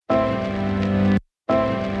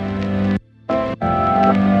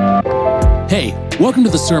Hey, welcome to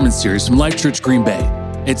the sermon series from Life Church Green Bay.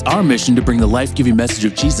 It's our mission to bring the life-giving message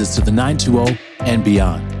of Jesus to the 920 and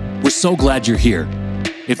beyond. We're so glad you're here.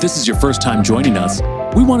 If this is your first time joining us,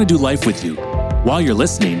 we want to do life with you. While you're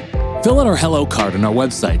listening, fill out our Hello card on our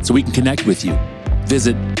website so we can connect with you.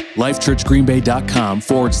 Visit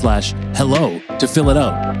lifechurchgreenbay.com/hello to fill it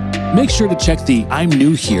out. Make sure to check the I'm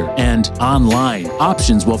new here and online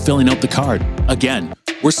options while filling out the card. Again,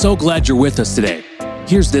 we're so glad you're with us today.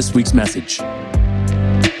 Here's this week's message. All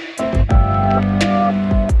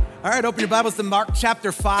right, open your Bibles to Mark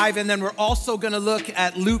chapter 5, and then we're also going to look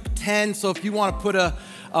at Luke 10. So if you want to put a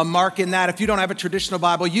mark in that, if you don't have a traditional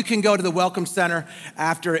Bible, you can go to the Welcome Center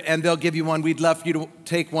after, and they'll give you one. We'd love for you to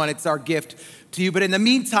take one. It's our gift to you. But in the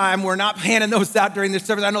meantime, we're not handing those out during this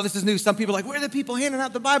service. I know this is new. Some people are like, where are the people handing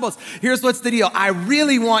out the Bibles? Here's what's the deal. I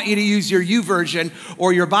really want you to use your YouVersion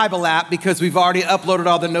or your Bible app because we've already uploaded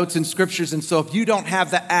all the notes and scriptures. And so if you don't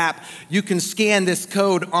have the app, you can scan this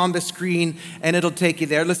code on the screen and it'll take you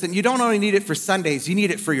there. Listen, you don't only need it for Sundays, you need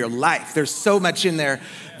it for your life. There's so much in there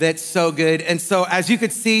that's so good. And so as you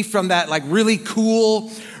could see from that like really cool,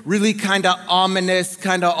 really kind of ominous,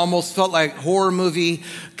 kind of almost felt like horror movie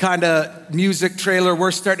kind of music trailer, we're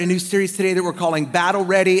starting a new series today that we're calling Battle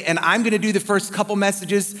Ready. And I'm going to do the first couple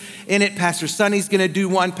messages in it. Pastor Sonny's going to do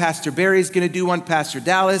one. Pastor Barry's going to do one. Pastor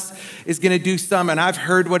Dallas is going to do some. And I've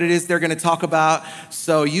heard what it is they're going to talk about.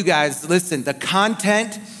 So you guys, listen, the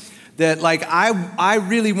content that like I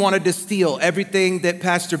really wanted to steal everything that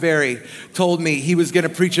Pastor Barry told me he was going to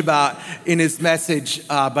preach about in his message,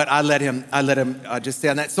 but I let him just stay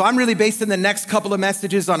on that. So I'm really basing the next couple of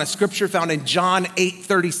messages on a scripture found in John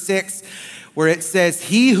 8:36, where it says,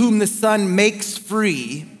 "He whom the Son makes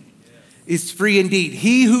free is free indeed."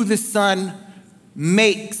 He who the Son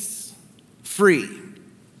makes free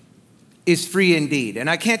is free indeed. And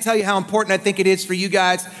I can't tell you how important I think it is for you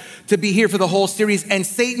guys to be here for the whole series. And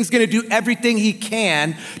Satan's going to do everything he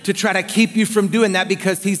can to try to keep you from doing that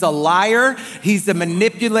because he's a liar, he's a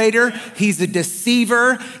manipulator, he's a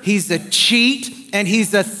deceiver, he's a cheat, and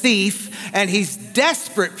he's a thief. And he's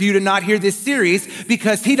desperate for you to not hear this series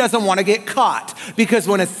because he doesn't want to get caught. Because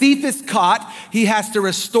when a thief is caught, he has to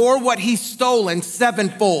restore what he's stolen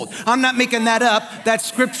sevenfold. I'm not making that up. That's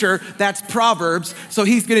scripture. That's Proverbs. So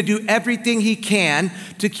he's going to do everything he can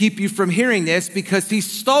to keep you from hearing this because he's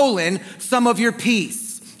stolen some of your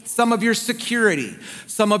peace, some of your security,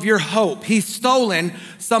 some of your hope. He's stolen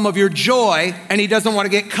some of your joy, and he doesn't want to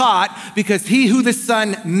get caught because he who the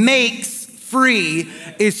Son makes free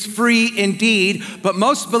is free indeed. But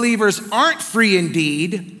most believers aren't free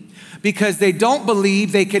indeed because they don't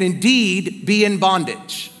believe they can indeed be in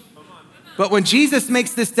bondage. But when Jesus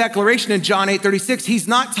makes this declaration in John 8:36, he's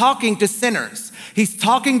not talking to sinners. He's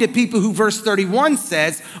talking to people who, verse 31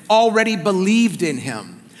 says, already believed in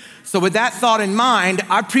him. So with that thought in mind,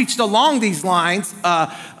 I preached along these lines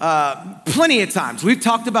plenty of times. We've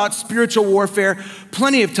talked about spiritual warfare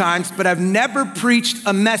plenty of times, but I've never preached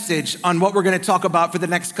a message on what we're going to talk about for the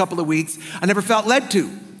next couple of weeks. I never felt led to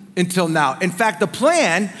until now. In fact, the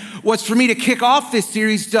plan was for me to kick off this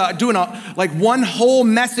series doing one whole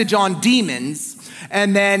message on demons,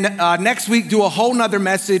 and then next week do a whole nother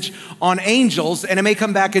message on angels, and I may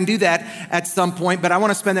come back and do that at some point, but I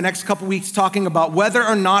want to spend the next couple weeks talking about whether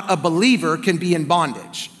or not a believer can be in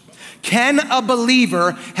bondage. Can a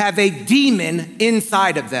believer have a demon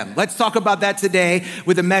inside of them? Let's talk about that today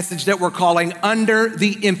with a message that we're calling Under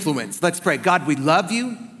the Influence. Let's pray. God, we love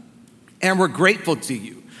you and we're grateful to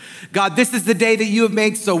you. God, this is the day that you have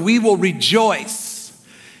made, so we will rejoice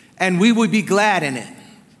and we will be glad in it.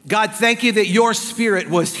 God, thank you that your spirit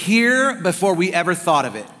was here before we ever thought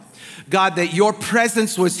of it. God, that your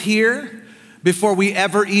presence was here before we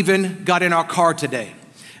ever even got in our car today.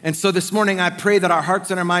 And so this morning, I pray that our hearts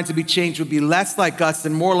and our minds would be changed, would be less like us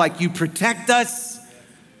and more like you. Protect us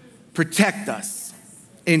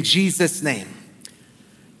in Jesus' name.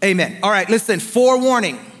 Amen. All right, listen,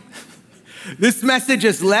 forewarning. This message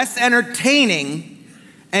is less entertaining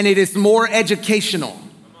and it is more educational.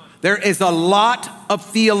 There is a lot of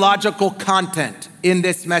theological content in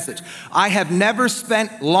this message. I have never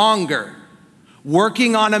spent longer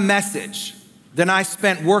working on a message than I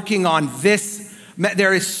spent working on this.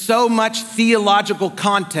 There is so much theological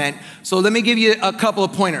content. So let me give you a couple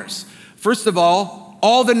of pointers. First of all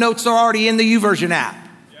the notes are already in the YouVersion app.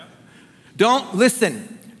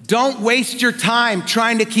 Don't waste your time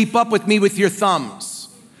trying to keep up with me with your thumbs.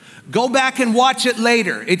 Go back and watch it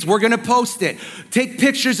later. We're going to post it. Take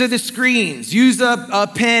pictures of the screens. Use a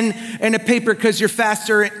pen and a paper because you're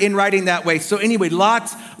faster in writing that way. So anyway,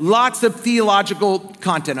 lots of theological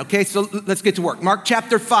content, okay? So let's get to work. Mark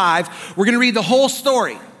chapter 5, we're going to read the whole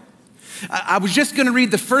story. I was just gonna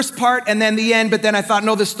read the first part and then the end, but then I thought,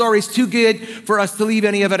 no, the story's too good for us to leave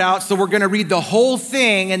any of it out, so we're gonna read the whole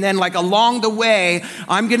thing, and then like along the way,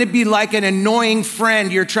 I'm gonna be like an annoying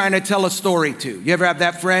friend you're trying to tell a story to. You ever have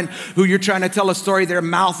that friend who you're trying to tell a story, their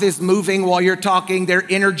mouth is moving while you're talking, they're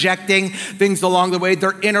interjecting things along the way,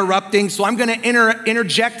 they're interrupting, so I'm gonna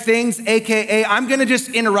interject things, AKA, I'm gonna just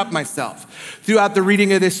interrupt myself throughout the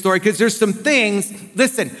reading of this story, because there's some things,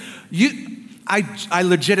 listen, I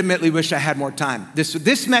legitimately wish I had more time.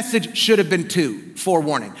 This message should have been 2,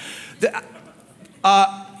 forewarning.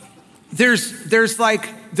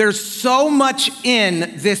 There's so much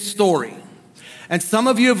in this story. And some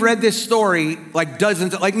of you have read this story like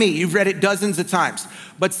dozens, like me, you've read it dozens of times.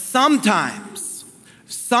 But sometimes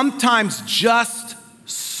just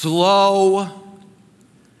slow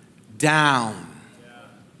down.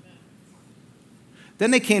 Then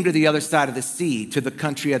they came to the other side of the sea, to the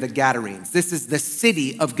country of the Gadarenes. This is the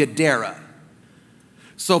city of Gadara.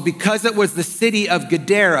 So because it was the city of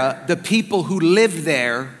Gadara, the people who lived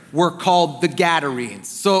there were called the Gadarenes.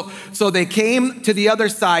 So they came to the other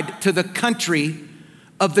side, to the country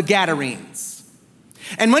of the Gadarenes.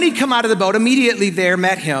 And when he'd come out of the boat, immediately there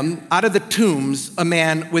met him, out of the tombs, a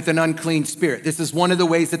man with an unclean spirit. This is one of the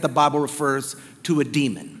ways that the Bible refers to a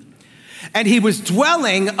demon. And he was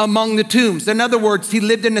dwelling among the tombs. In other words, he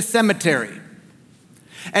lived in a cemetery.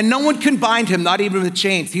 And no one could bind him, not even with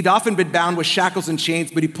chains. He'd often been bound with shackles and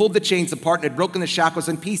chains, but he pulled the chains apart and had broken the shackles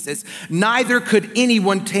in pieces. Neither could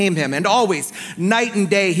anyone tame him. And always, night and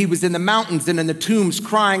day, he was in the mountains and in the tombs,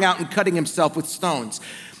 crying out and cutting himself with stones.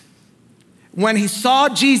 When he saw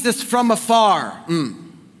Jesus from afar,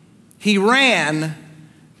 he ran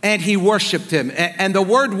and he worshiped him. And the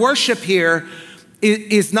word worship here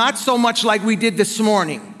is not so much like we did this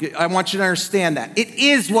morning. I want you to understand that. It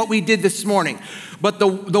is what we did this morning. But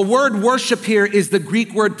the word worship here is the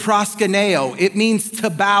Greek word proskuneo. It means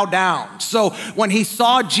to bow down. So when he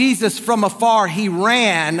saw Jesus from afar, he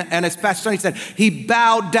ran, and as Pastor Tony said, he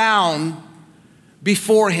bowed down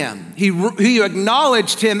before him. He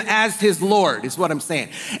acknowledged him as his Lord, is what I'm saying.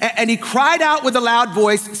 And he cried out with a loud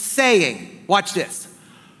voice, saying, watch this,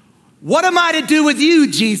 "What am I to do with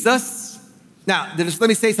you, Jesus?" Now, just let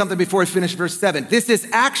me say something before I finish verse 7. This is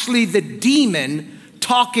actually the demon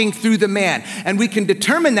talking through the man. And we can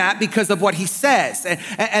determine that because of what he says.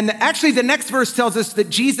 And actually, the next verse tells us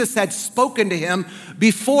that Jesus had spoken to him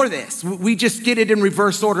before this. We just get it in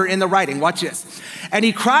reverse order in the writing. Watch this. And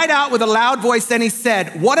he cried out with a loud voice and he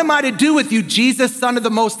said, "What am I to do with you, Jesus, Son of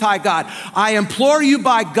the Most High God? I implore you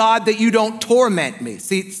by God that you don't torment me."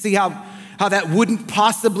 See how that wouldn't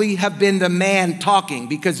possibly have been the man talking,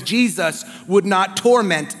 because Jesus would not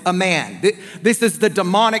torment a man. This is the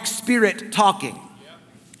demonic spirit talking.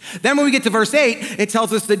 Then when we get to verse 8, it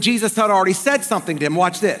tells us that Jesus had already said something to him.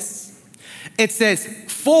 Watch this. It says,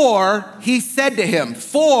 "For he said to him."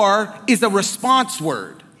 For is a response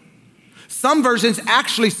word. Some versions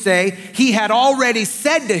actually say he had already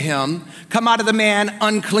said to him, "Come out of the man,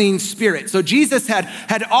 unclean spirit." So Jesus had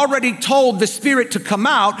already told the spirit to come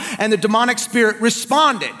out, and the demonic spirit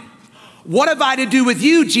responded. "What have I to do with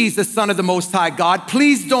you, Jesus, Son of the Most High God?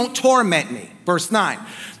 Please don't torment me." Verse 9.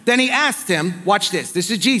 Then he asked him, watch this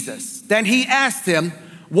is Jesus. Then he asked him,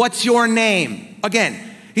 "What's your name?" Again,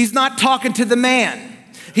 he's not talking to the man.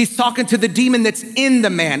 He's talking to the demon that's in the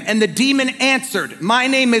man. And the demon answered, "My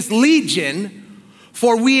name is Legion,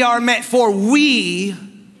 for we are many."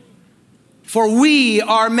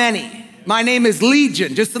 My name is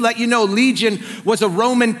Legion. Just to let you know, Legion was a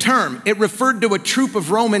Roman term. It referred to a troop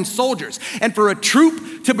of Roman soldiers. And for a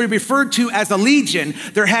troop to be referred to as a legion,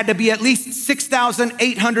 there had to be at least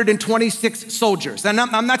 6,826 soldiers. And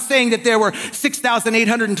I'm not saying that there were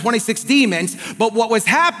 6,826 demons, but what was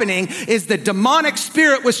happening is the demonic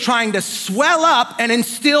spirit was trying to swell up and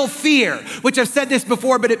instill fear, which I've said this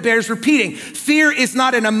before, but it bears repeating. Fear is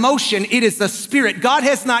not an emotion, it is a spirit. God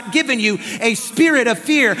has not given you a spirit of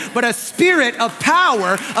fear, but a spirit of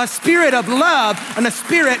power, a spirit of love, and a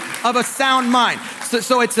spirit of a sound mind.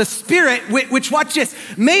 So it's a spirit which, watch this,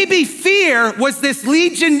 maybe fear was this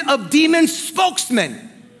legion of demons spokesman.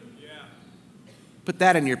 Put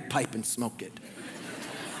that in your pipe and smoke it.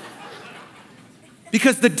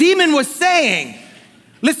 Because the demon was saying,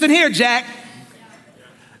 "Listen here, Jack,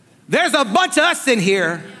 there's a bunch of us in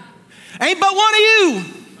here. Ain't but one of you.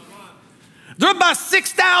 There are about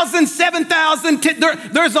 6,000, 7,000.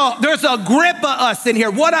 There's a grip of us in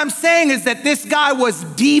here." What I'm saying is that this guy was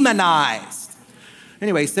demonized.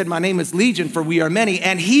 Anyway, he said, "My name is Legion, for we are many."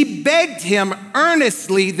 And he begged him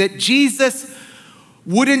earnestly that Jesus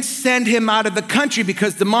wouldn't send him out of the country,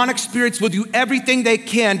 because demonic spirits will do everything they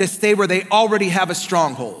can to stay where they already have a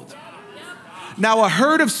stronghold. Now a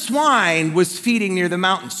herd of swine was feeding near the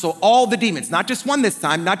mountain. So all the demons, not just one this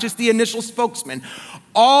time, not just the initial spokesman,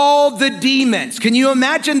 all the demons. Can you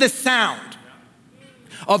imagine the sound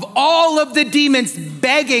of all of the demons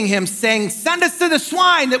begging him, saying, send us to the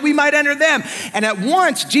swine that we might enter them? And at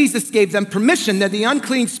once Jesus gave them permission that the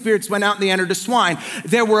unclean spirits went out and they entered the swine.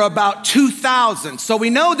 There were about 2,000. So we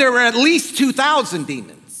know there were at least 2,000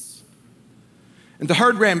 demons. And the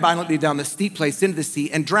herd ran violently down the steep place into the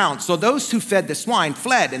sea and drowned. So those who fed the swine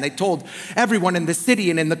fled, and they told everyone in the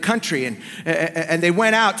city and in the country, and they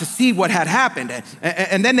went out to see what had happened.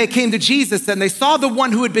 And then they came to Jesus, and they saw the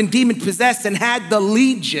one who had been demon-possessed and had the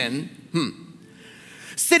legion,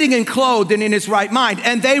 sitting and clothed and in his right mind.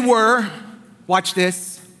 And they were, watch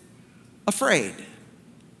this, afraid.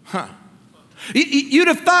 You'd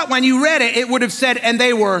have thought when you read it, it would have said, and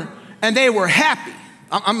they were happy.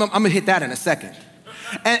 I'm gonna hit that in a second.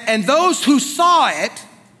 And those who saw it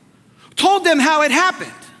told them how it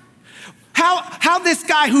happened. How this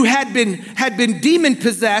guy who had been demon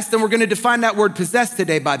possessed, and we're gonna define that word possessed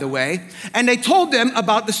today, by the way, and they told them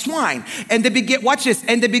about the swine. And they began, watch this,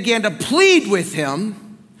 and they began to plead with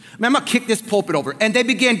him. I'm gonna kick this pulpit over. And they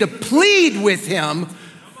began to plead with him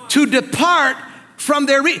to depart from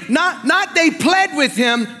their, not they pled with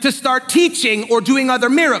him to start teaching or doing other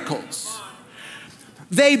miracles.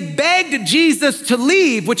 They begged Jesus to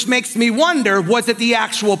leave, which makes me wonder, was it the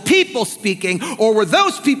actual people speaking, or were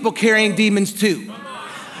those people carrying demons too?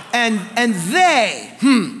 And they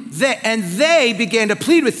began to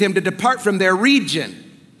plead with him to depart from their region.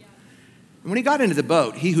 And when he got into the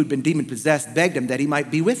boat, he who'd been demon possessed begged him that he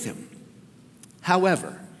might be with him.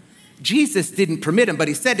 However, Jesus didn't permit him, but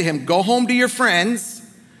he said to him, go home to your friends,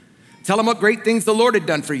 tell them what great things the Lord had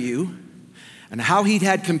done for you and how he'd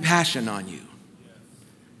had compassion on you.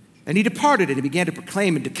 And he departed and he began to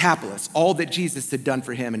proclaim in Decapolis all that Jesus had done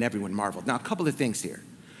for him, and everyone marveled. Now, a couple of things here.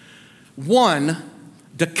 One,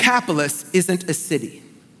 Decapolis isn't a city.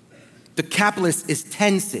 Decapolis is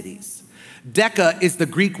 10 cities. Deca is the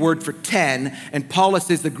Greek word for 10, and polis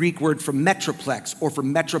is the Greek word for metroplex or for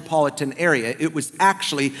metropolitan area. It was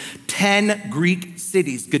actually 10 Greek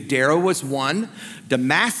cities. Gadara was one.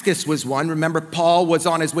 Damascus was one. Remember, Paul was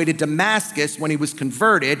on his way to Damascus when he was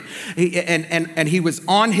converted, and he was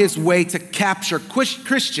on his way to capture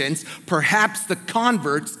Christians, perhaps the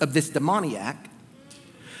converts of this demoniac.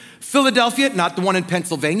 Philadelphia, not the one in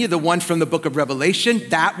Pennsylvania, the one from the book of Revelation,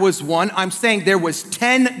 that was one. I'm saying there was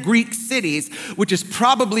 10 Greek cities, which is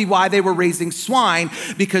probably why they were raising swine,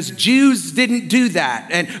 because Jews didn't do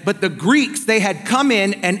that. But the Greeks, they had come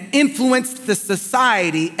in and influenced the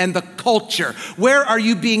society and the culture. Where are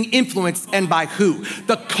you being influenced, and by who?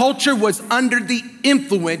 The culture was under the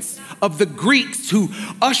influence of the Greeks, who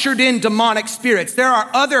ushered in demonic spirits. There are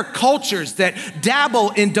other cultures that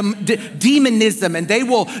dabble in demonism, and they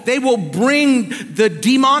will bring the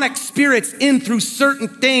demonic spirits in through certain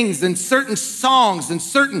things and certain songs and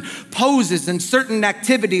certain poses and certain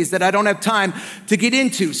activities that I don't have time to get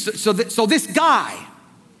into. So this guy,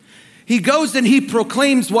 he goes and he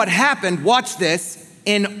proclaims what happened, watch this,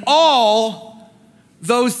 in all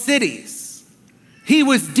those cities. He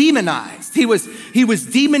was demonized. He was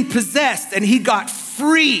demon possessed, and he got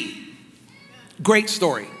free. Great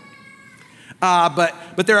story. But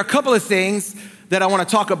there are a couple of things that I want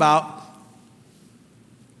to talk about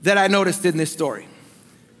that I noticed in this story.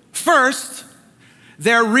 First,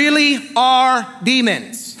 there really are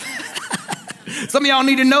demons. Some of y'all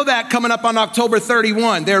need to know that coming up on October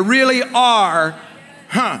 31. There really are,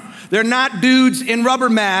 They're not dudes in rubber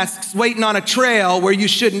masks waiting on a trail where you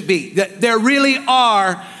shouldn't be. There really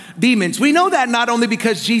are demons. We know that not only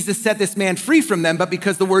because Jesus set this man free from them, but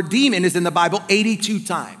because the word demon is in the Bible 82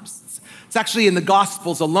 times. It's actually in the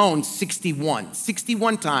Gospels alone,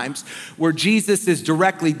 61 times where Jesus is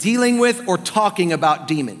directly dealing with or talking about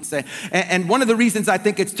demons. And one of the reasons I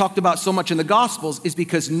think it's talked about so much in the Gospels is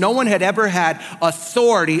because no one had ever had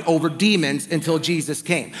authority over demons until Jesus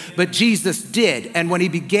came. But Jesus did. And when he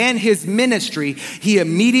began his ministry, he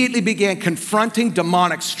immediately began confronting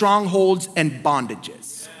demonic strongholds and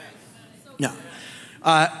bondages. Now,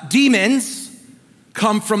 demons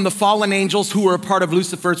come from the fallen angels who were a part of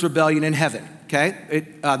Lucifer's rebellion in heaven, okay?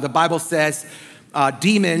 The Bible says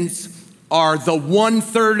demons are the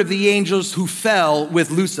 1/3 of the angels who fell with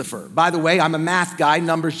Lucifer. By the way, I'm a math guy.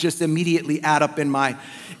 Numbers just immediately add up in my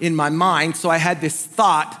mind. So I had this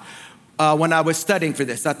thought when I was studying for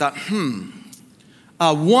this. I thought,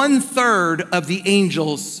 1/3 of the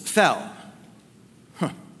angels fell.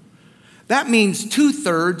 That means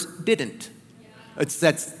 2/3 didn't.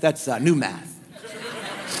 That's new math.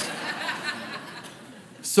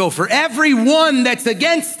 So for every one that's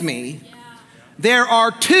against me, there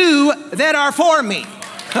are two that are for me.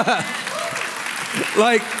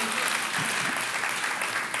 Like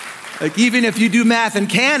even if you do math in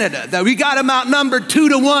Canada, that we got them outnumbered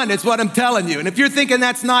 2-1 is what I'm telling you. And if you're thinking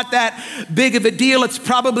that's not that big of a deal, it's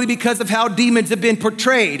probably because of how demons have been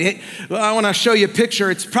portrayed. I want to show you a picture.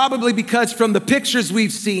 It's probably because from the pictures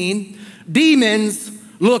we've seen, demons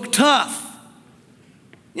look tough.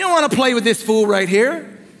 You don't want to play with this fool right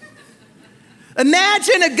here.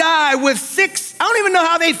 Imagine a guy with I don't even know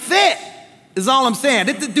how they fit, is all I'm saying.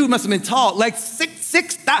 This dude must have been tall, like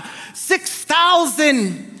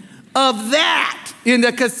 6,000 of that.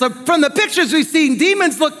 Because from the pictures we've seen,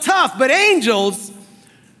 demons look tough, but angels,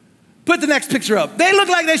 put the next picture up. They look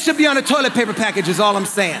like they should be on a toilet paper package, is all I'm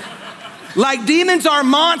saying. Like demons are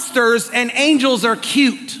monsters and angels are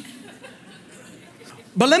cute.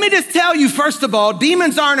 But let me just tell you, first of all,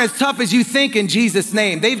 demons aren't as tough as you think in Jesus'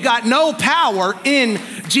 name. They've got no power in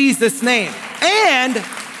Jesus' name. And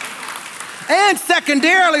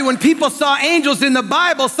secondarily, when people saw angels in the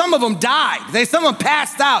Bible, some of them died. Some of them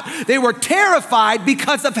passed out. They were terrified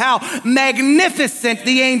because of how magnificent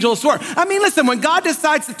the angels were. I mean, listen, when God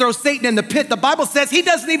decides to throw Satan in the pit, the Bible says he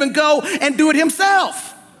doesn't even go and do it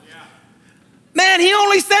himself. Yeah. Man, he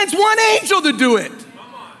only sends one angel to do it.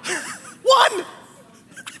 One.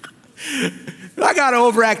 I got an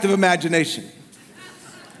overactive imagination.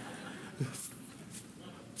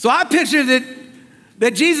 So I pictured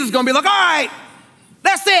that Jesus is going to be like, all right,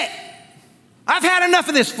 that's it. I've had enough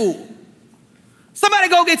of this fool. Somebody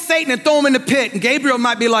go get Satan and throw him in the pit. And Gabriel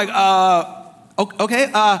might be like, okay,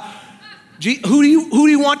 who do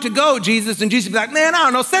you want to go, Jesus? And Jesus would be like, man, I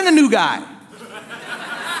don't know, send a new guy.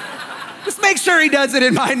 Just make sure he does it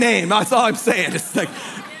in my name. That's all I'm saying. It's like,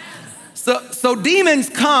 So demons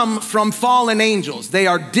come from fallen angels. They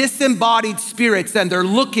are disembodied spirits and they're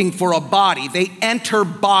looking for a body. They enter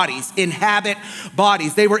bodies, inhabit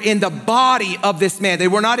bodies. They were in the body of this man. They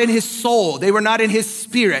were not in his soul. They were not in his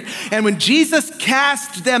spirit. And when Jesus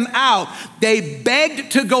cast them out, they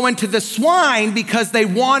begged to go into the swine because they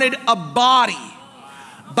wanted a body.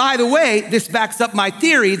 By the way, this backs up my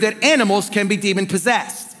theory that animals can be demon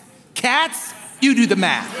possessed. Cats, you do the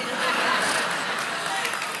math.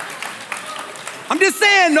 I'm just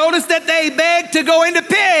saying, notice that they begged to go into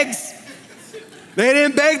pigs. They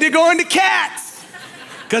didn't beg to go into cats.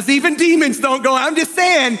 Because even demons don't go. I'm just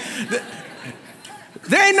saying,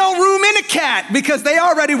 there ain't no room in a cat because they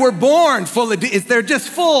already were born full of, they're just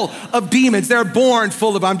full of demons. They're born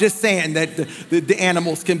full of, I'm just saying that the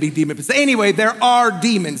animals can be demon possessed. Anyway, there are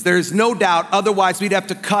demons. There's no doubt. Otherwise, we'd have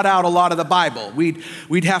to cut out a lot of the Bible.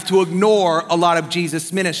 We'd have to ignore a lot of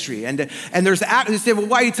Jesus' ministry. And there's, you say, well,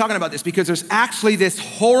 why are you talking about this? Because there's actually this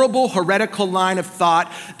horrible, heretical line of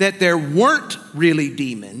thought that there weren't really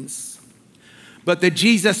demons, but that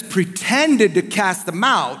Jesus pretended to cast them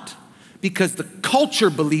out because the culture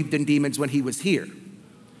believed in demons when he was here.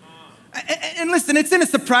 And listen, it's in a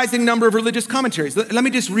surprising number of religious commentaries. Let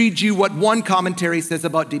me just read you what one commentary says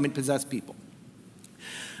about demon-possessed people.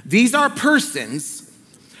 These are persons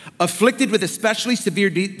afflicted with especially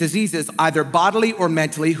severe diseases, either bodily or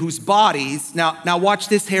mentally, whose bodies, now watch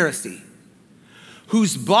this heresy,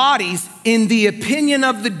 whose bodies, in the opinion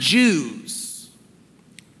of the Jews,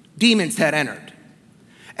 demons had entered.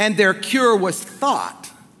 And their cure was thought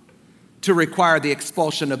to require the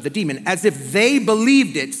expulsion of the demon, as if they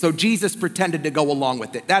believed it, so Jesus pretended to go along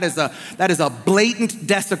with it. That is a blatant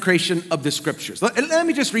desecration of the scriptures. Let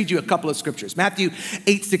me just read you a couple of scriptures. Matthew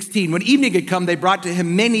 8:16, when evening had come, they brought to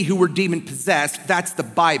him many who were demon-possessed. That's the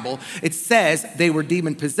Bible. It says they were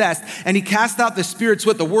demon-possessed, and he cast out the spirits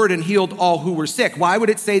with the word and healed all who were sick. Why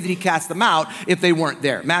would it say that he cast them out if they weren't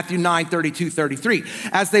there? Matthew 9:32-33,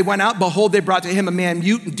 as they went out, behold, they brought to him a man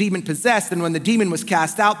mute and demon-possessed, and when the demon was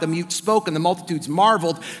cast out, the mute spoke, and the multitudes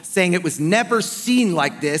marveled, saying it was never seen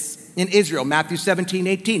like this in Israel. Matthew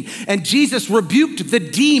 17:18. And Jesus rebuked the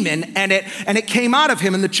demon, and it came out of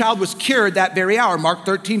him, and the child was cured that very hour. Mark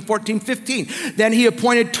 13:14-15. Then he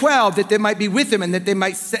appointed 12 that they might be with him, and that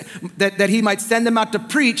he might send them out to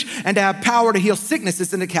preach and to have power to heal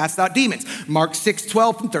sicknesses and to cast out demons. Mark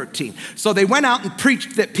 6:12-13. So they went out and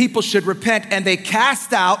preached that people should repent, and they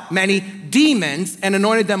cast out many demons and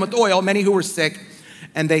anointed them with oil, many who were sick,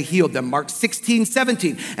 and they healed them. Mark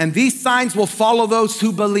 16:17. And these signs will follow those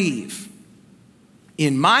who believe.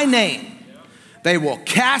 In my name, they will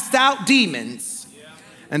cast out demons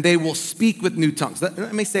and they will speak with new tongues.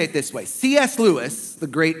 Let me say it this way. C.S. Lewis, the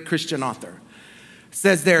great Christian author,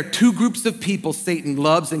 says there are two groups of people Satan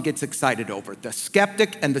loves and gets excited over: the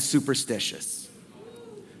skeptic and the superstitious.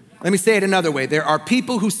 Let me say it another way. There are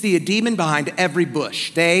people who see a demon behind every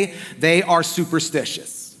bush. They are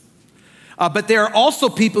superstitious. But there are also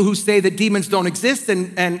people who say that demons don't exist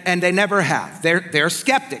and they never have. They're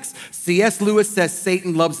skeptics. C.S. Lewis says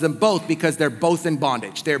Satan loves them both because they're both in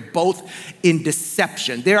bondage. They're both in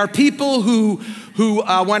deception. There are people who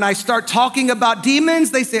when I start talking about demons,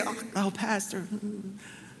 they say, oh, Pastor,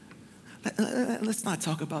 let's not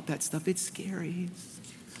talk about that stuff. It's scary.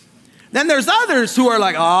 Then there's others who are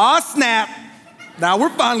like, oh, snap. Now we're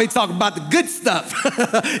finally talking about the good stuff.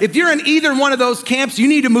 If you're in either one of those camps, you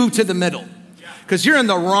need to move to the middle because you're in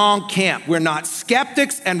the wrong camp. We're not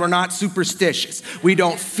skeptics and we're not superstitious. We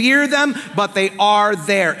don't fear them, but they are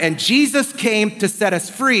there. And Jesus came to set us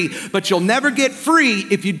free, but you'll never get free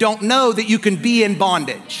if you don't know that you can be in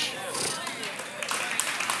bondage.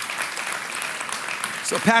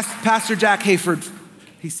 So Pastor Jack Hayford,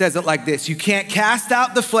 he says it like this: you can't cast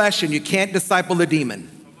out the flesh and you can't disciple the demon.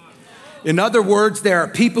 In other words, there are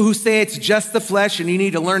people who say it's just the flesh and you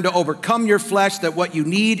need to learn to overcome your flesh, that what you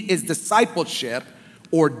need is discipleship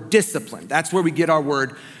or discipline. That's where we get our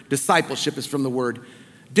word discipleship, is from the word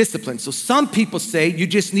discipline. So some people say you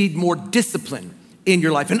just need more discipline in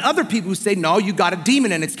your life. And other people who say, no, you got a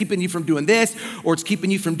demon and it's keeping you from doing this or it's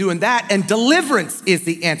keeping you from doing that. And deliverance is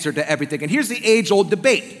the answer to everything. And here's the age-old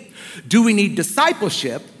debate. Do we need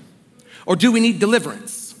discipleship or do we need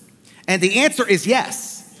deliverance? And the answer is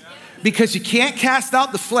yes. Because you can't cast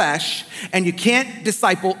out the flesh and you can't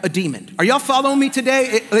disciple a demon. Are y'all following me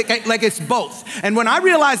today? Like it's both. And when I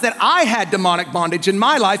realized that I had demonic bondage in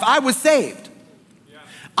my life, I was saved.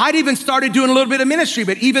 I'd even started doing a little bit of ministry,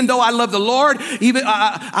 but even though I love the Lord,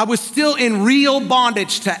 I was still in real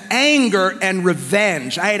bondage to anger and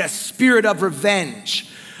revenge. I had a spirit of revenge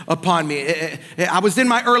upon me. I was in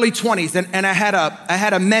my early 20s and I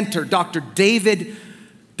had a mentor, Dr.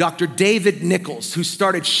 David Nichols, who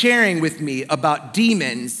started sharing with me about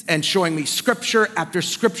demons and showing me scripture after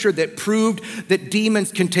scripture that proved that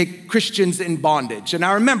demons can take Christians in bondage. And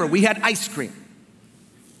I remember we had ice cream.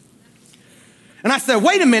 And I said,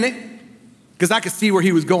 wait a minute, because I could see where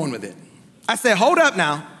he was going with it. I said, hold up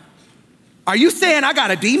now. Are you saying I got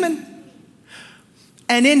a demon?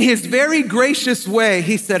 And in his very gracious way,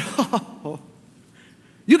 he said, oh,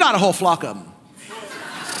 you got a whole flock of them.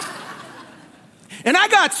 And I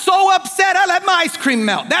got so upset, I let my ice cream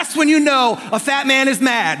melt. That's when you know a fat man is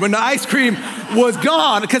mad, when the ice cream was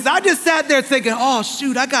gone. Because I just sat there thinking, oh,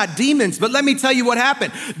 shoot, I got demons. But let me tell you what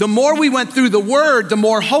happened. The more we went through the word, the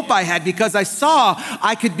more hope I had, because I saw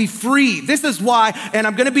I could be free. This is why, and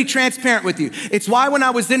I'm going to be transparent with you. It's why when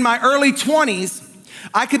I was in my early 20s,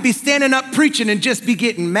 I could be standing up preaching and just be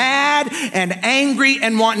getting mad and angry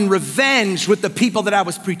and wanting revenge with the people that I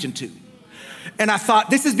was preaching to. And I thought,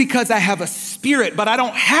 this is because I have a spirit, but I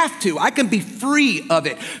don't have to. I can be free of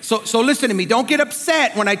it. So listen to me. Don't get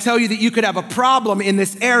upset when I tell you that you could have a problem in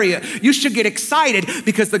this area. You should get excited,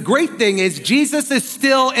 because the great thing is Jesus is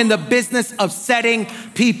still in the business of setting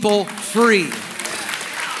people free.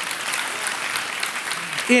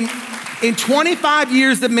 In 25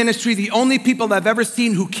 years of ministry, the only people I've ever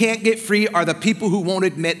seen who can't get free are the people who won't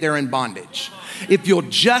admit they're in bondage. If you'll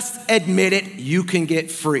just admit it, you can get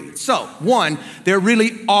free. So, one, there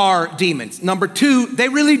really are demons. Number two, they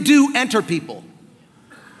really do enter people.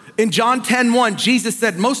 In John 10:1, Jesus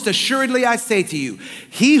said, most assuredly I say to you,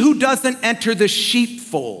 he who doesn't enter the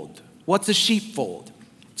sheepfold. What's a sheepfold?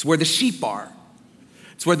 It's where the sheep are.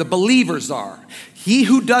 It's where the believers are. He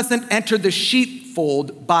who doesn't enter the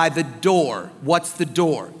sheepfold by the door. What's the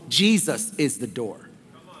door? Jesus is the door.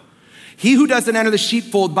 He who doesn't enter the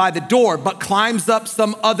sheepfold by the door, but climbs up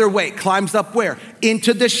some other way. Climbs up where?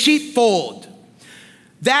 Into the sheepfold.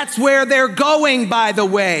 That's where they're going, by the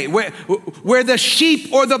way, where the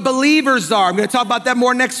sheep or the believers are. I'm going to talk about that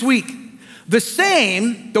more next week.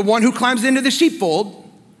 The one who climbs into the sheepfold,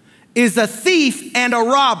 is a thief and a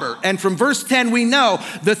robber. And from verse 10, we know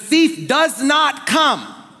the thief does not come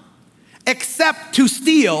except to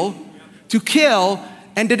steal, to kill,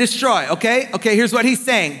 and to destroy. Okay, here's what he's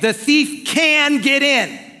saying. The thief can get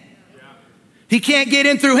in. He can't get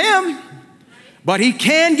in through him, but he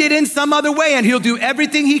can get in some other way, and he'll do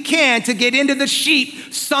everything he can to get into the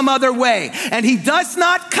sheep some other way. And he does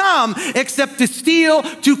not come except to steal,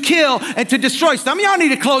 to kill, and to destroy. Some of y'all need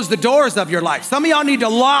to close the doors of your life. Some of y'all need to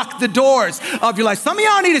lock the doors of your life. Some of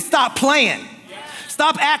y'all need to stop playing.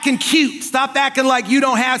 Stop acting cute. Stop acting like you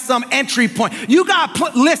don't have some entry point. You got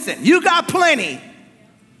plenty.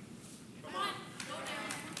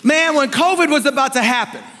 Man, when COVID was about to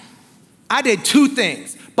happen, I did two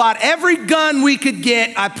things. Bought every gun we could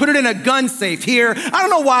get. I put it in a gun safe here. I don't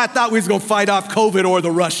know why I thought we was going to fight off COVID or the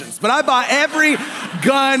Russians, but I bought every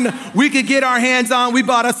gun we could get our hands on. We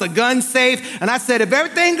bought us a gun safe. And I said, if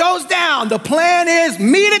everything goes down, the plan is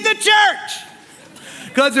meet at the church.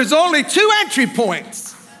 Because there's only 2 entry points.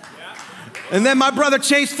 And then my brother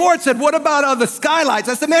Chase Ford said, what about the skylights?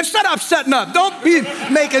 I said, man, shutting up. Don't be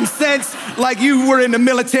making sense like you were in the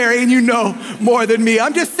military and you know more than me.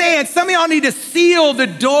 I'm just saying, some of y'all need to seal the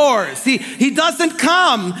doors. He doesn't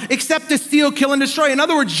come except to steal, kill, and destroy. In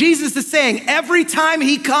other words, Jesus is saying every time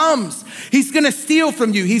he comes, he's gonna steal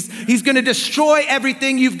from you. He's gonna destroy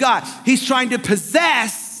everything you've got. He's trying to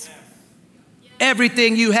possess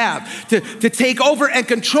everything you have, to take over and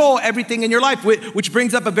control everything in your life, which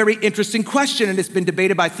brings up a very interesting question, and it's been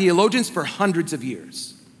debated by theologians for hundreds of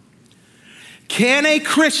years. Can a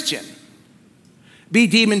Christian be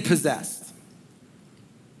demon-possessed?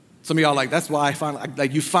 Some of y'all are like, that's why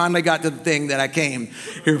you finally got to the thing that I came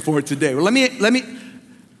here for today. Well, let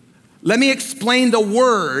me explain the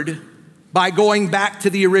word by going back to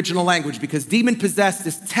the original language, because demon-possessed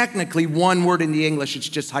is technically one word in the English, it's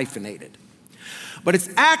just hyphenated. But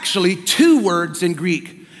it's actually 2 words in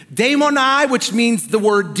Greek. Daimoni, which means the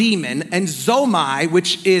word demon, and zomai,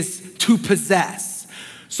 which is to possess.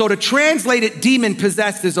 So to translate it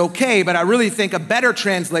demon-possessed is okay, but I really think a better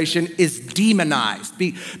translation is demonized.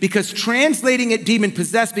 Because translating it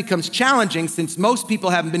demon-possessed becomes challenging since most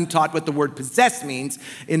people haven't been taught what the word possess means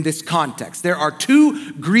in this context. There are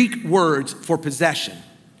 2 Greek words for possession.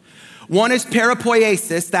 One is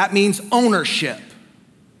parapoiesis, that means ownership.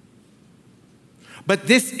 But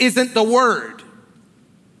this isn't the word.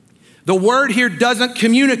 The word here doesn't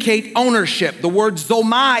communicate ownership. The word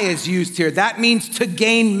zomai is used here. That means to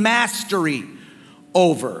gain mastery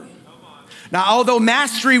over. Now, although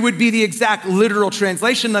mastery would be the exact literal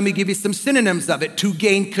translation, let me give you some synonyms of it. To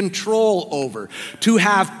gain control over, to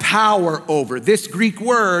have power over. This Greek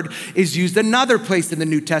word is used another place in the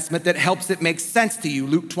New Testament that helps it make sense to you.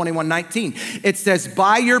 Luke 21:19. It says,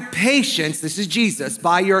 by your patience, this is Jesus,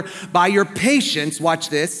 by your patience, watch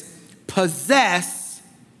this, possess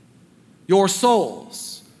your souls.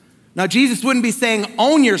 Now, Jesus wouldn't be saying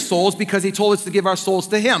own your souls because he told us to give our souls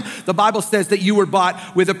to him. The Bible says that you were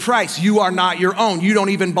bought with a price. You are not your own. You don't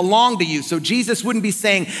even belong to you. So Jesus wouldn't be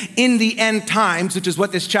saying in the end times, which is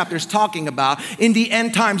what this chapter is talking about, in the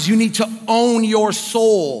end times, you need to own your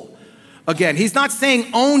soul. Again, he's not saying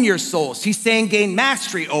own your souls. He's saying gain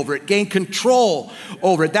mastery over it, gain control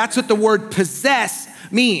over it. That's what the word possess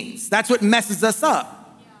means. That's what messes us up.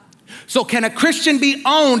 So can a Christian be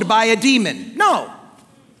owned by a demon? No.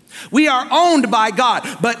 We are owned by God,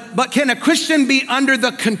 but can a Christian be under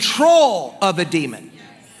the control of a demon?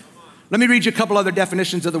 Let me read you a couple other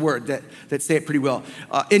definitions of the word that say it pretty well.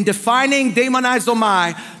 In defining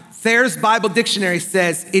demonizomai, Thayer's Bible Dictionary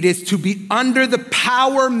says it is to be under the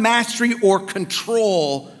power, mastery, or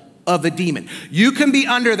control of a demon. You can be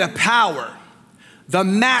under the power, the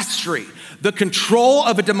mastery, the control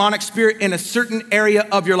of a demonic spirit in a certain area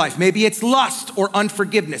of your life. Maybe it's lust or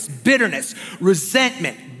unforgiveness, bitterness,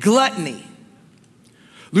 resentment, gluttony.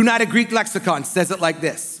 Lunatic Greek Lexicon says it like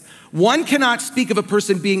this. One cannot speak of a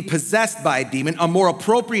person being possessed by a demon. A more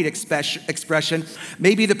appropriate expression,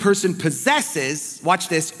 maybe the person possesses, watch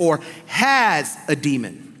this, or has a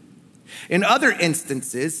demon. In other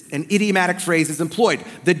instances, an idiomatic phrase is employed.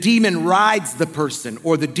 The demon rides the person,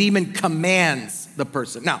 or the demon commands the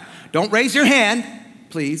person. Now, don't raise your hand,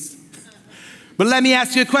 please. But let me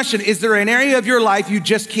ask you a question. Is there an area of your life you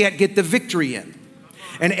just can't get the victory in?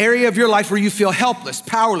 An area of your life where you feel helpless,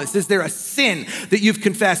 powerless? Is there a sin that you've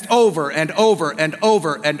confessed over and over and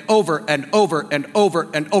over and over and over and over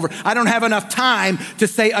and over? I don't have enough time to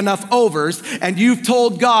say enough overs, and you've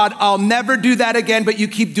told God, I'll never do that again, but you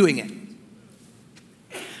keep doing it.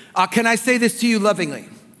 Can I say this to you lovingly?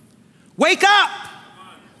 Wake up!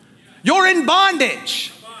 You're in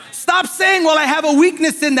bondage. Stop saying, well, I have a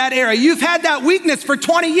weakness in that area. You've had that weakness for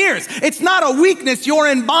 20 years. It's not a weakness, you're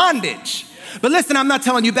in bondage. But listen, I'm not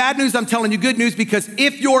telling you bad news, I'm telling you good news, because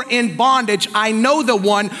if you're in bondage, I know the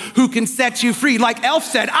one who can set you free. Like Elf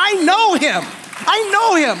said, I know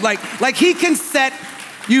him. Like he can set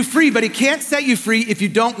you free, but he can't set you free if you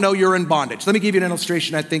don't know you're in bondage. Let me give you an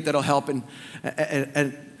illustration I think that'll help.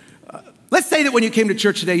 Let's say that when you came to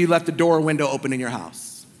church today, you left the door or window open in your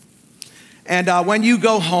house. And when you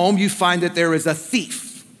go home, you find that there is a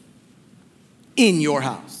thief in your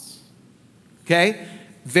house. Okay?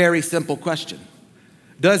 Very simple question.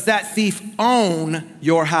 Does that thief own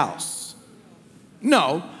your house?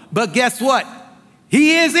 No, but guess what?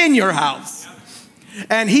 He is in your house.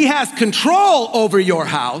 And he has control over your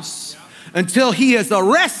house until he is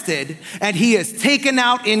arrested and he is taken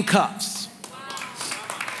out in cuffs.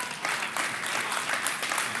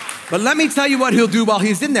 But let me tell you what he'll do while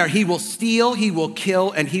he's in there. He will steal, he will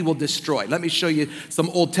kill, and he will destroy. Let me show you some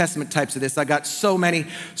Old Testament types of this. I got so many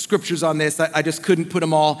scriptures on this. I just couldn't put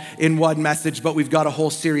them all in one message, but we've got a whole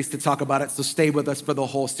series to talk about it, so stay with us for the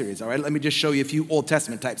whole series, all right? Let me just show you a few Old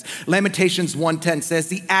Testament types. Lamentations 1:10 says,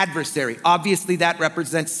 the adversary. Obviously, that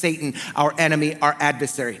represents Satan, our enemy, our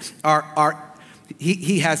adversary.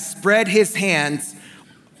 He has spread his hands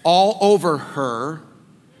all over her.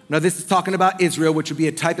 Now, this is talking about Israel, which would be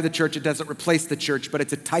a type of the church. It doesn't replace the church, but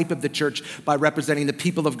it's a type of the church by representing the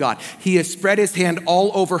people of God. He has spread his hand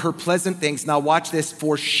all over her pleasant things. Now watch this.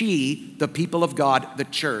 For she, the people of God, the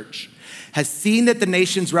church, has seen that the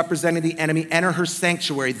nations representing the enemy enter her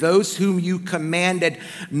sanctuary, those whom you commanded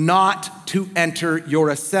not to enter your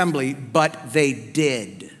assembly, but they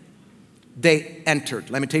did. They entered.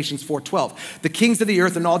 Lamentations 4:12. The kings of the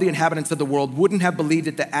earth and all the inhabitants of the world wouldn't have believed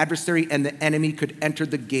that the adversary and the enemy could enter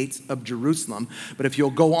the gates of Jerusalem. But if you'll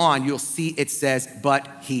go on, you'll see it says, but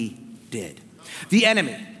he did. The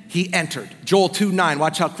enemy, he entered. Joel 2:9,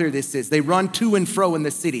 watch how clear this is. They run to and fro in the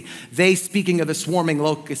city. They, speaking of the swarming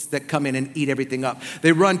locusts that come in and eat everything up.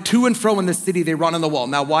 They run to and fro in the city. They run on the wall.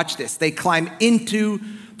 Now watch this. They climb into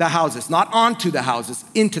the houses, not onto the houses,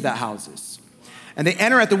 into the houses. And they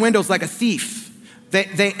enter at the windows like a thief.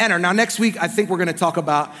 They enter. Now, next week, I think we're going to talk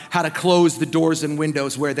about how to close the doors and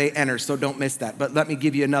windows where they enter, so don't miss that. But let me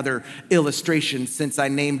give you another illustration since I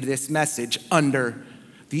named this message Under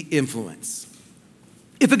the Influence.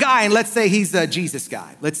 If a guy, and let's say he's a Jesus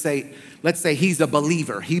guy, let's say he's a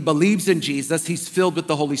believer. He believes in Jesus. He's filled with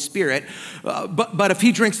the Holy Spirit. But if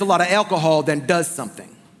he drinks a lot of alcohol, then does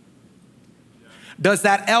something. Does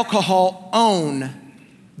that alcohol own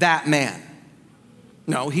that man?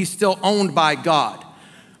 No, he's still owned by God.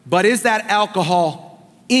 But is that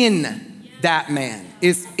alcohol in that man?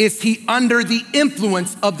 Is he under the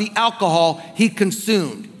influence of the alcohol he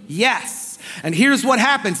consumed? Yes. And here's what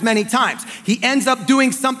happens many times. He ends up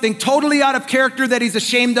doing something totally out of character that he's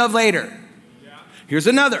ashamed of later. Here's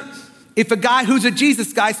another. If a guy who's a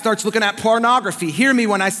Jesus guy starts looking at pornography, hear me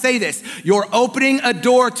when I say this, you're opening a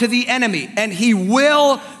door to the enemy and he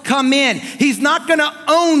will come in. He's not gonna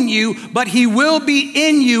own you, but he will be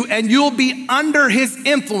in you and you'll be under his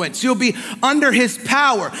influence. You'll be under his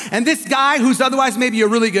power. And this guy who's otherwise maybe a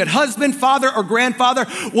really good husband, father, or grandfather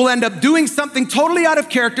will end up doing something totally out of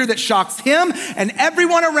character that shocks him and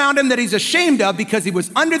everyone around him that he's ashamed of because he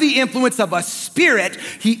was under the influence of a spirit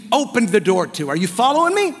he opened the door to. Are you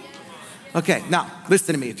following me? Okay, now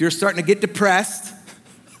listen to me. If you're starting to get depressed,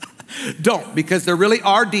 don't, because there really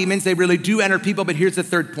are demons. They really do enter people, but here's the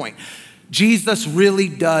third point. Jesus really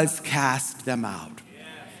does cast them out.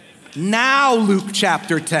 Now Luke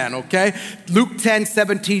chapter 10, okay? Luke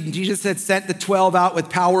 10:17, Jesus had sent the 12 out with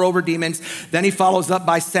power over demons. Then he follows up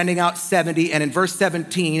by sending out 70. And in verse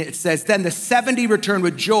 17, it says, then the 70 returned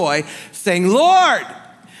with joy, saying, Lord,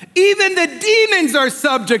 even the demons are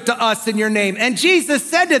subject to us in your name. And Jesus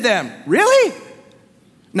said to them, really?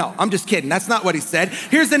 No, I'm just kidding. That's not what he said.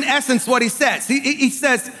 Here's in essence what he says. He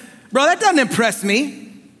says, bro, that doesn't impress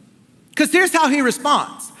me. Because here's how he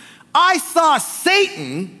responds. I saw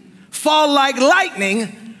Satan fall like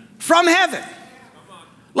lightning from heaven.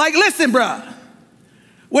 Like, listen, bro.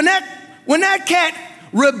 When that cat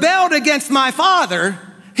rebelled against my father,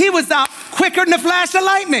 he was out quicker than a flash of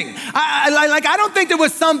lightning. I don't think there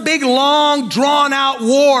was some big, long, drawn-out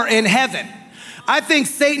war in heaven. I think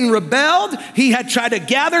Satan rebelled. He had tried to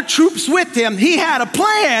gather troops with him. He had a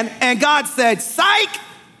plan, and God said, psych,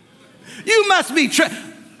 you must be...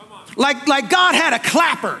 Like God had a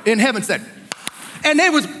clapper in heaven, said, and they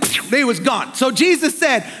was gone. So Jesus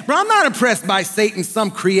said, bro, I'm not impressed by Satan,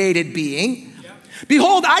 some created being.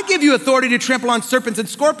 Behold, I give you authority to trample on serpents and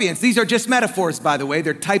scorpions. These are just metaphors, by the way.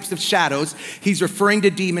 They're types of shadows. He's referring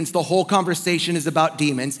to demons. The whole conversation is about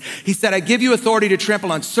demons. He said, I give you authority to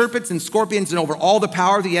trample on serpents and scorpions and over all the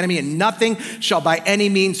power of the enemy, and nothing shall by any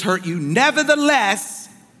means hurt you. Nevertheless,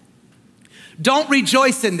 don't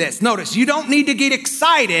rejoice in this. Notice, you don't need to get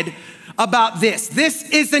excited about this. This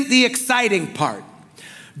isn't the exciting part.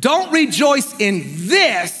 Don't rejoice in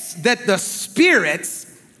this, that the spirits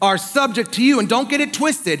are subject to you. And don't get it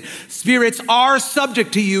twisted. Spirits are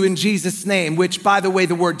subject to you in Jesus' name, which, by the way,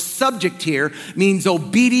 the word subject here means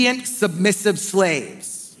obedient, submissive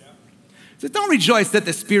slaves. So don't rejoice that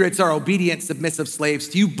the spirits are obedient, submissive slaves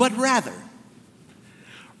to you, but rather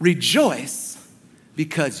rejoice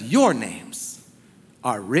because your names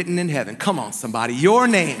are written in heaven. Come on, somebody. Your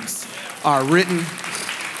names are written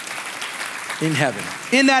in heaven.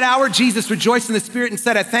 In that hour, Jesus rejoiced in the Spirit and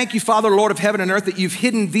said, I thank you, Father, Lord of heaven and earth, that you've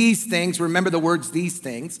hidden these things. Remember the words, these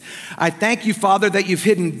things. I thank you, Father, that you've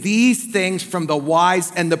hidden these things from the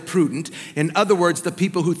wise and the prudent. In other words, the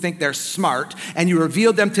people who think they're smart, and you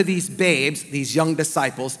revealed them to these babes, these young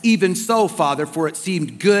disciples. Even so, Father, for it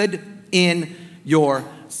seemed good in your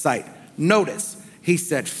sight. Notice, he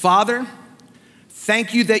said, Father,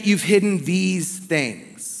 thank you that you've hidden these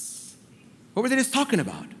things. What were they just talking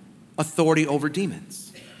about? Authority over demons.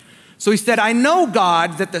 So he said, I know,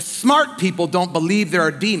 God, that the smart people don't believe there are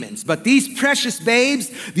demons, but these precious babes,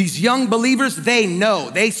 these young believers, they know,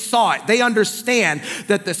 they saw it, they understand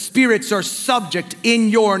that the spirits are subject in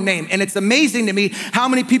your name. And it's amazing to me how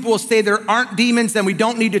many people will say there aren't demons and we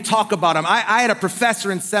don't need to talk about them. I had a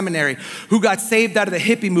professor in seminary who got saved out of the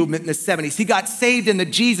hippie movement in the 70s. He got saved in the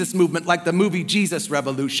Jesus movement, like the movie Jesus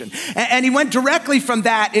Revolution. And he went directly from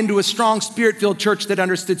that into a strong spirit-filled church that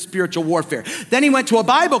understood spiritual warfare. Then he went to a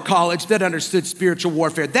Bible college that understood spiritual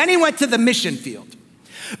warfare. Then he went to the mission field.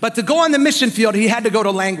 But to go on the mission field, he had to go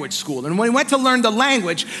to language school. And when he went to learn the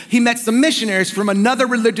language, he met some missionaries from another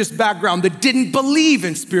religious background that didn't believe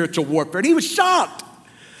in spiritual warfare. And he was shocked.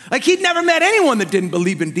 Like he'd never met anyone that didn't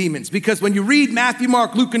believe in demons, because when you read Matthew,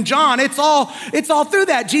 Mark, Luke, and John, it's all through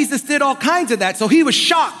that. Jesus did all kinds of that. So he was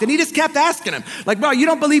shocked, and he just kept asking him, like, bro, you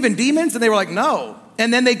don't believe in demons? And they were like, no.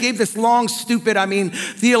 And then they gave this long, stupid,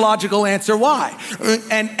 theological answer why.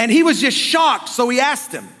 And he was just shocked. So he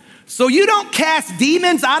asked him, so you don't cast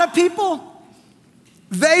demons out of people?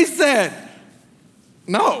 They said,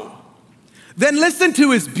 no. Then listen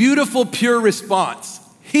to his beautiful, pure response.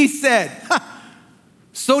 He said,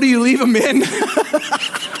 so do you leave them in?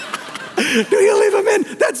 Do you leave them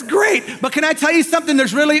in? That's great. But can I tell you something?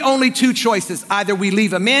 There's really only two choices. Either we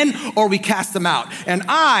leave them in or we cast them out. And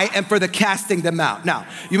I am for the casting them out. Now,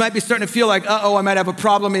 you might be starting to feel like, I might have a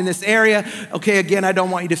problem in this area. Okay, again, I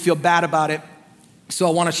don't want you to feel bad about it. So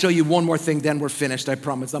I want to show you one more thing, then we're finished. I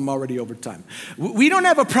promise. I'm already over time. We don't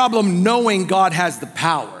have a problem knowing God has the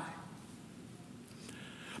power.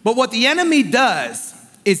 But what the enemy does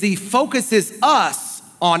is he focuses us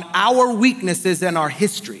on our weaknesses and our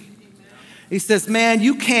history. He says, man,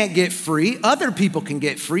 you can't get free. Other people can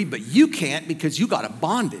get free, but you can't because you got a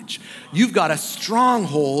bondage. You've got a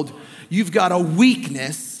stronghold. You've got a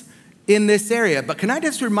weakness in this area. But can I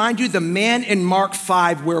just remind you, the man in Mark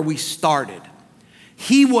 5 where we started,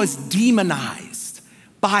 he was demonized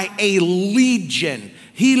by a legion.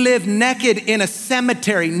 He lived naked in a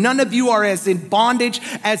cemetery. None of you are as in bondage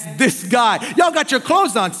as this guy. Y'all got your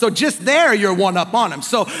clothes on, so just there you're one up on him.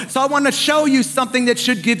 So I want to show you something that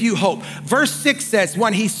should give you hope. Verse 6 says,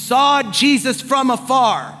 when he saw Jesus from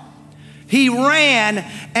afar, he ran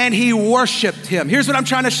and he worshiped him. Here's what I'm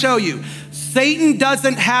trying to show you. Satan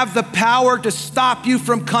doesn't have the power to stop you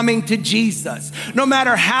from coming to Jesus. No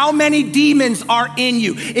matter how many demons are in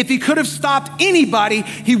you. If he could have stopped anybody,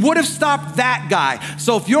 he would have stopped that guy.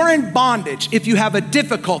 So if you're in bondage, if you have a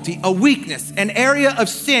difficulty, a weakness, an area of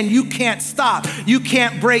sin you can't stop, you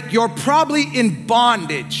can't break, you're probably in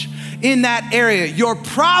bondage in that area. You're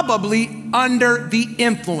probably under the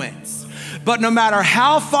influence. But no matter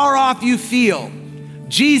how far off you feel,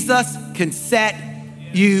 Jesus can set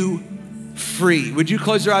you free. Would you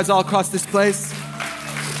close your eyes all across this place?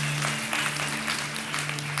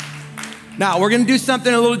 Now, we're going to do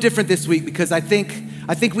something a little different this week because I think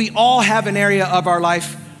we all have an area of our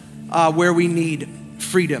life where we need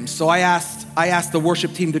freedom. So I asked the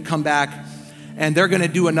worship team to come back, and they're going to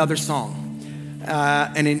do another song.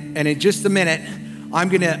 And in just a minute, I'm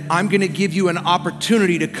going to give you an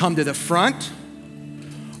opportunity to come to the front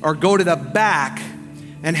or go to the back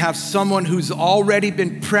and have someone who's already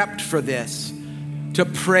been prepped for this to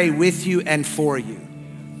pray with you and for you.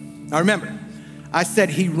 Now remember, I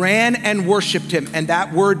said he ran and worshiped him, and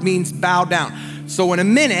that word means bow down. So in a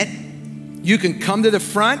minute, you can come to the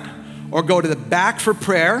front or go to the back for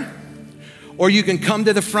prayer, or you can come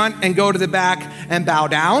to the front and go to the back and bow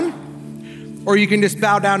down, or you can just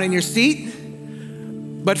bow down in your seat.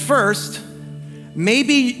 But first,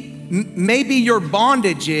 maybe your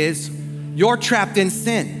bondage is you're trapped in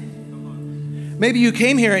sin. Maybe you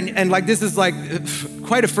came here and like, this is like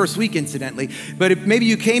quite a first week incidentally, but maybe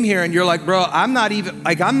you came here and you're like, bro, I'm not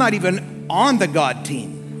even on the God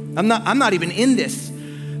team. I'm not even in this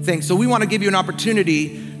thing. So we want to give you an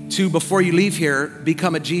opportunity to, before you leave here,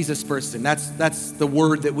 become a Jesus person. That's the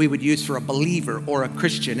word that we would use for a believer or a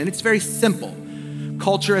Christian. And it's very simple.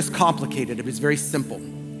 Culture is complicated. It is very simple.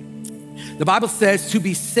 The Bible says to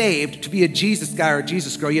be saved, to be a Jesus guy or a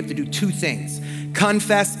Jesus girl, you have to do two things: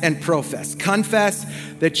 confess and profess. Confess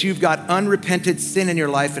that you've got unrepented sin in your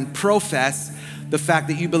life, and profess the fact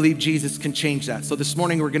that you believe Jesus can change that. So this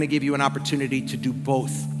morning, we're gonna give you an opportunity to do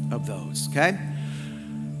both of those, okay?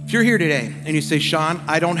 If you're here today and you say, Sean,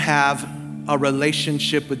 I don't have a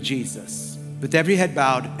relationship with Jesus, with every head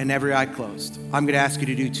bowed and every eye closed, I'm gonna ask you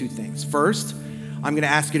to do two things. First, I'm gonna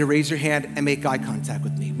ask you to raise your hand and make eye contact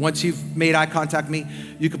with me. Once you've made eye contact with me,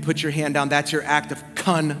 you can put your hand down. That's your act of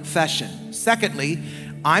confession. Secondly,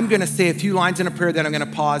 I'm gonna say a few lines in a prayer, then I'm gonna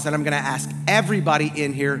pause, and I'm gonna ask everybody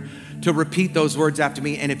in here to repeat those words after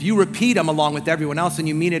me. And if you repeat them along with everyone else and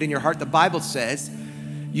you mean it in your heart, the Bible says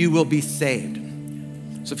you will be saved.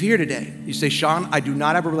 So if you're here today, you say, Sean, I do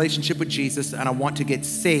not have a relationship with Jesus and I want to get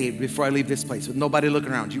saved before I leave this place with nobody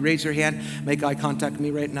looking around. You raise your hand, make eye contact with me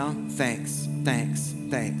right now. Thanks, thanks,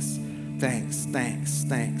 thanks, thanks, thanks,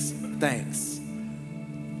 thanks, thanks,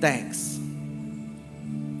 thanks.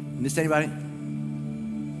 Missed anybody?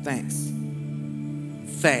 Thanks,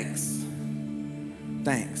 thanks,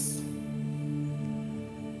 thanks.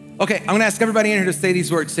 Okay, I'm gonna ask everybody in here to say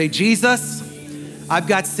these words. Say, Jesus, I've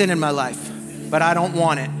got sin in my life, but I don't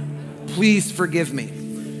want it. Please forgive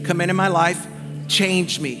me. Come into my life,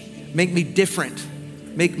 change me, make me different,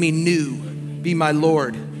 make me new, be my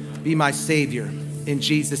Lord, be my Savior. In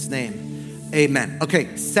Jesus' name, amen.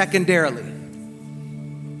 Okay, secondarily,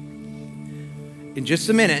 in just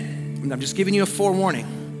a minute, I'm just giving you a forewarning.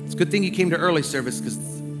 It's a good thing you came to early service because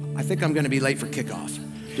I think I'm gonna be late for kickoff.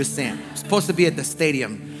 Just saying. I'm supposed to be at the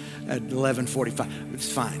stadium at 11:45.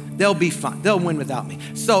 It's fine. They'll be fine. They'll win without me.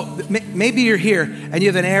 So maybe you're here and you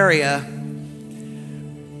have an area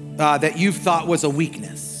that you've thought was a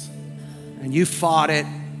weakness and you fought it.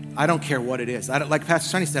 I don't care what it is. Like Pastor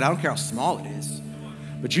Sonny said, I don't care how small it is,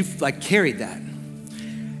 but you've carried that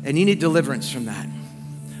and you need deliverance from that.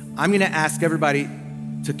 I'm gonna ask everybody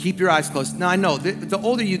to keep your eyes closed. Now I know the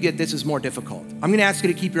older you get, this is more difficult. I'm gonna ask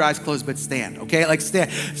you to keep your eyes closed, but stand, okay?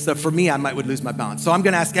 Stand. So for me, I would lose my balance. So I'm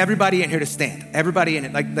gonna ask everybody in here to stand. Everybody in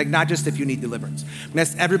it, like not just if you need deliverance. I'm gonna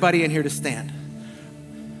ask everybody in here to stand.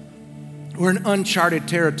 We're in uncharted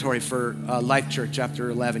territory for Life Church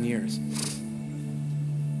after 11 years.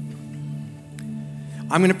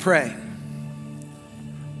 I'm gonna pray.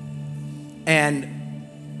 And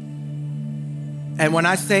when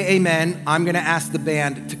I say amen, I'm gonna ask the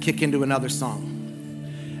band to kick into another song.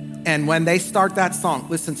 And when they start that song,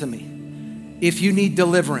 listen to me. If you need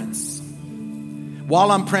deliverance,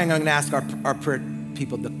 while I'm praying, I'm gonna ask our prayer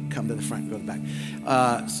people to come to the front, go to the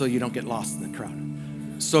back, so you don't get lost in the crowd.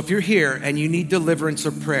 So if you're here and you need deliverance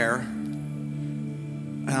or prayer,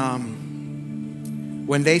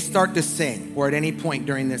 when they start to sing or at any point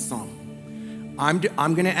during this song, I'm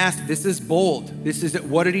gonna ask, this is bold. This is,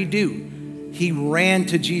 what did he do? He ran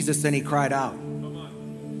to Jesus and he cried out.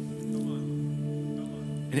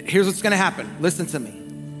 And here's what's gonna happen. Listen to me.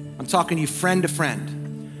 I'm talking to you friend to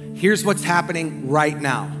friend. Here's what's happening right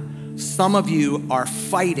now. Some of you are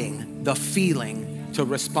fighting the feeling to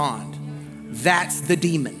respond. That's the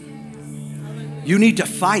demon. You need to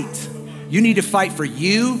fight. You need to fight for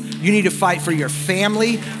you. You need to fight for your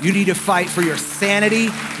family. You need to fight for your sanity.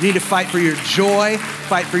 You need to fight for your joy,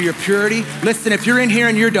 fight for your purity. Listen, if you're in here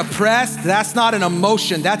and you're depressed, that's not an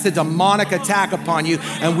emotion. That's a demonic attack upon you.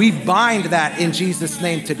 And we bind that in Jesus'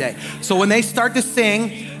 name today. So when they start to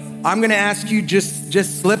sing, I'm gonna ask you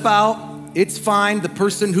just slip out. It's fine. The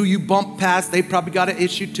person who you bump past, they probably got an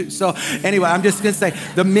issue too. So anyway, I'm just gonna say,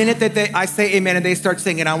 the minute that I say amen and they start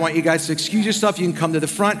singing, I want you guys to excuse yourself. You can come to the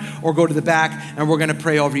front or go to the back, and we're gonna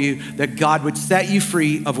pray over you that God would set you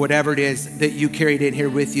free of whatever it is that you carried in here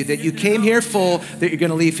with you, that you came here full, that you're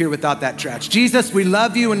gonna leave here without that trash. Jesus, we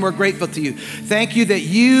love you and we're grateful to you. Thank you that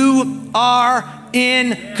you are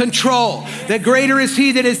in control. That greater is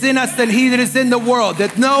he that is in us than he that is in the world.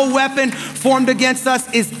 That no weapon formed against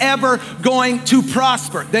us is ever going to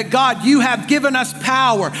prosper. That God, you have given us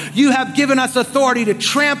power. You have given us authority to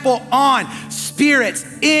trample on spirits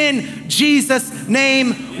in Jesus'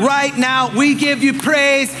 name right now. We give you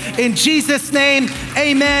praise in Jesus' name.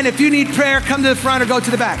 Amen. If you need prayer, come to the front or go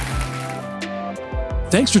to the back.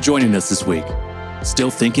 Thanks for joining us this week.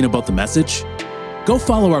 Still thinking about the message? Go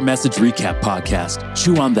follow our message recap podcast,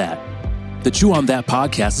 Chew on That. The Chew on That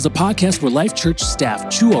podcast is a podcast where Life Church staff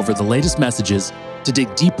chew over the latest messages to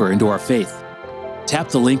dig deeper into our faith. Tap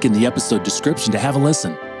the link in the episode description to have a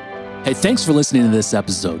listen. Hey, thanks for listening to this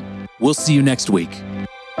episode. We'll see you next week.